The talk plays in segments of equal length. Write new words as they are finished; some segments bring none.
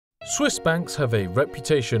Swiss banks have a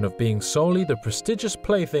reputation of being solely the prestigious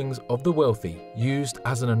playthings of the wealthy, used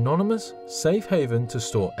as an anonymous, safe haven to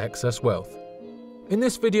store excess wealth. In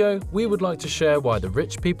this video, we would like to share why the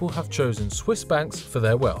rich people have chosen Swiss banks for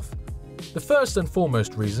their wealth. The first and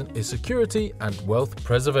foremost reason is security and wealth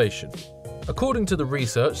preservation. According to the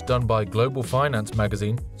research done by Global Finance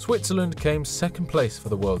magazine, Switzerland came second place for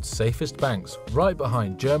the world's safest banks, right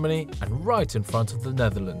behind Germany and right in front of the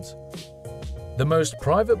Netherlands. The most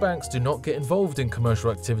private banks do not get involved in commercial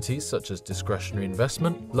activities such as discretionary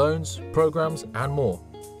investment, loans, programs, and more.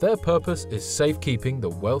 Their purpose is safekeeping the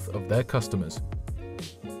wealth of their customers.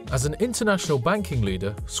 As an international banking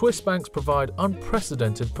leader, Swiss banks provide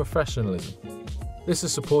unprecedented professionalism. This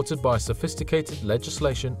is supported by sophisticated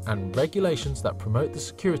legislation and regulations that promote the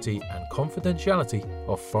security and confidentiality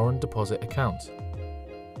of foreign deposit accounts.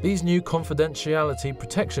 These new confidentiality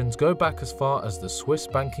protections go back as far as the Swiss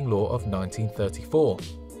banking law of 1934.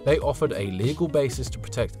 They offered a legal basis to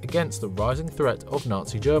protect against the rising threat of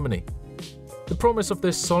Nazi Germany. The promise of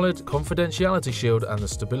this solid confidentiality shield and the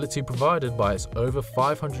stability provided by its over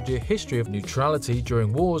 500-year history of neutrality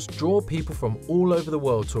during wars draw people from all over the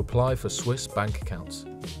world to apply for Swiss bank accounts.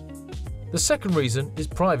 The second reason is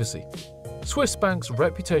privacy. Swiss banks'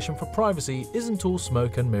 reputation for privacy isn't all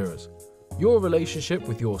smoke and mirrors. Your relationship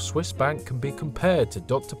with your Swiss bank can be compared to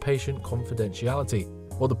doctor-patient confidentiality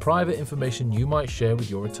or the private information you might share with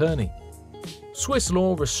your attorney. Swiss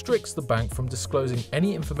law restricts the bank from disclosing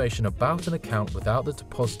any information about an account without the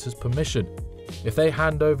depositor's permission. If they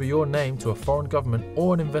hand over your name to a foreign government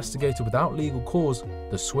or an investigator without legal cause,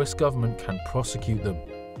 the Swiss government can prosecute them.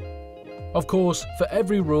 Of course, for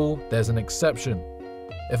every rule, there's an exception.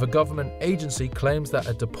 If a government agency claims that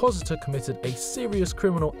a depositor committed a serious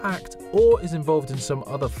criminal act or is involved in some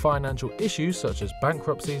other financial issues such as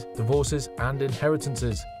bankruptcies, divorces, and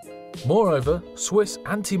inheritances. Moreover, Swiss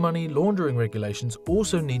anti-money laundering regulations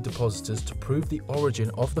also need depositors to prove the origin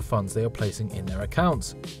of the funds they are placing in their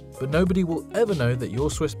accounts. But nobody will ever know that your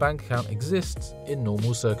Swiss bank account exists in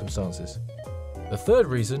normal circumstances. The third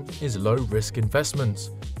reason is low-risk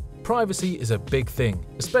investments. Privacy is a big thing,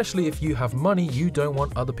 especially if you have money you don't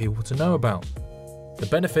want other people to know about. The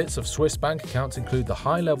benefits of Swiss bank accounts include the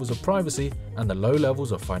high levels of privacy and the low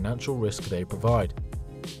levels of financial risk they provide.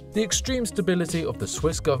 The extreme stability of the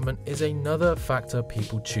Swiss government is another factor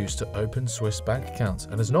people choose to open Swiss bank accounts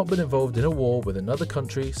and has not been involved in a war with another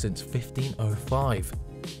country since 1505.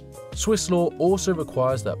 Swiss law also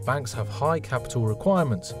requires that banks have high capital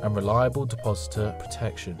requirements and reliable depositor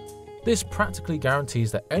protection. This practically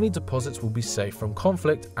guarantees that any deposits will be safe from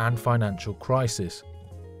conflict and financial crisis.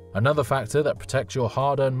 Another factor that protects your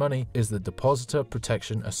hard-earned money is the Depositor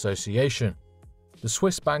Protection Association. The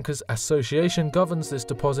Swiss Bankers Association governs this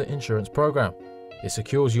deposit insurance program. It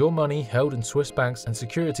secures your money held in Swiss banks and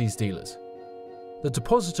securities dealers. The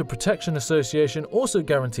Depositor Protection Association also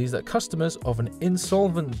guarantees that customers of an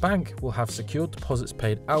insolvent bank will have secured deposits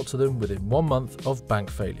paid out to them within 1 month of bank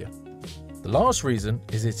failure. The last reason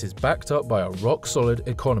is it is backed up by a rock-solid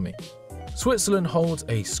economy. Switzerland holds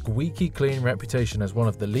a squeaky clean reputation as one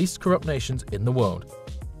of the least corrupt nations in the world.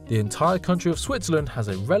 The entire country of Switzerland has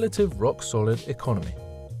a relative rock-solid economy.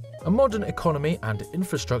 A modern economy and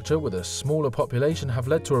infrastructure with a smaller population have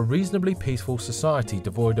led to a reasonably peaceful society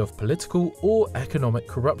devoid of political or economic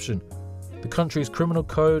corruption. The country's criminal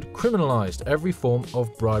code criminalized every form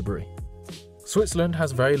of bribery. Switzerland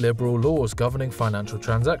has very liberal laws governing financial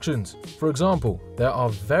transactions. For example, there are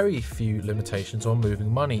very few limitations on moving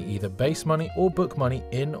money, either base money or book money,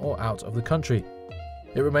 in or out of the country.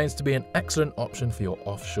 It remains to be an excellent option for your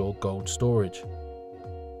offshore gold storage.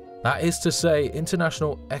 That is to say,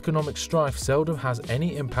 international economic strife seldom has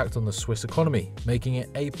any impact on the Swiss economy, making it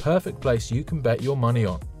a perfect place you can bet your money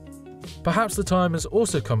on. Perhaps the time has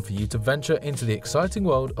also come for you to venture into the exciting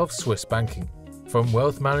world of Swiss banking. From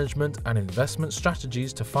wealth management and investment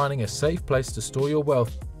strategies to finding a safe place to store your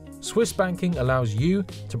wealth, Swiss banking allows you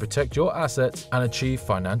to protect your assets and achieve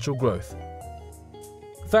financial growth.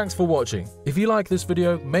 Thanks for watching. If you like this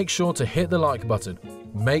video, make sure to hit the like button.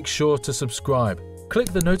 Make sure to subscribe.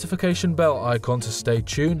 Click the notification bell icon to stay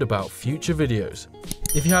tuned about future videos.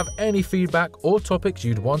 If you have any feedback or topics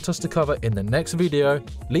you'd want us to cover in the next video,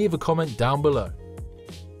 leave a comment down below.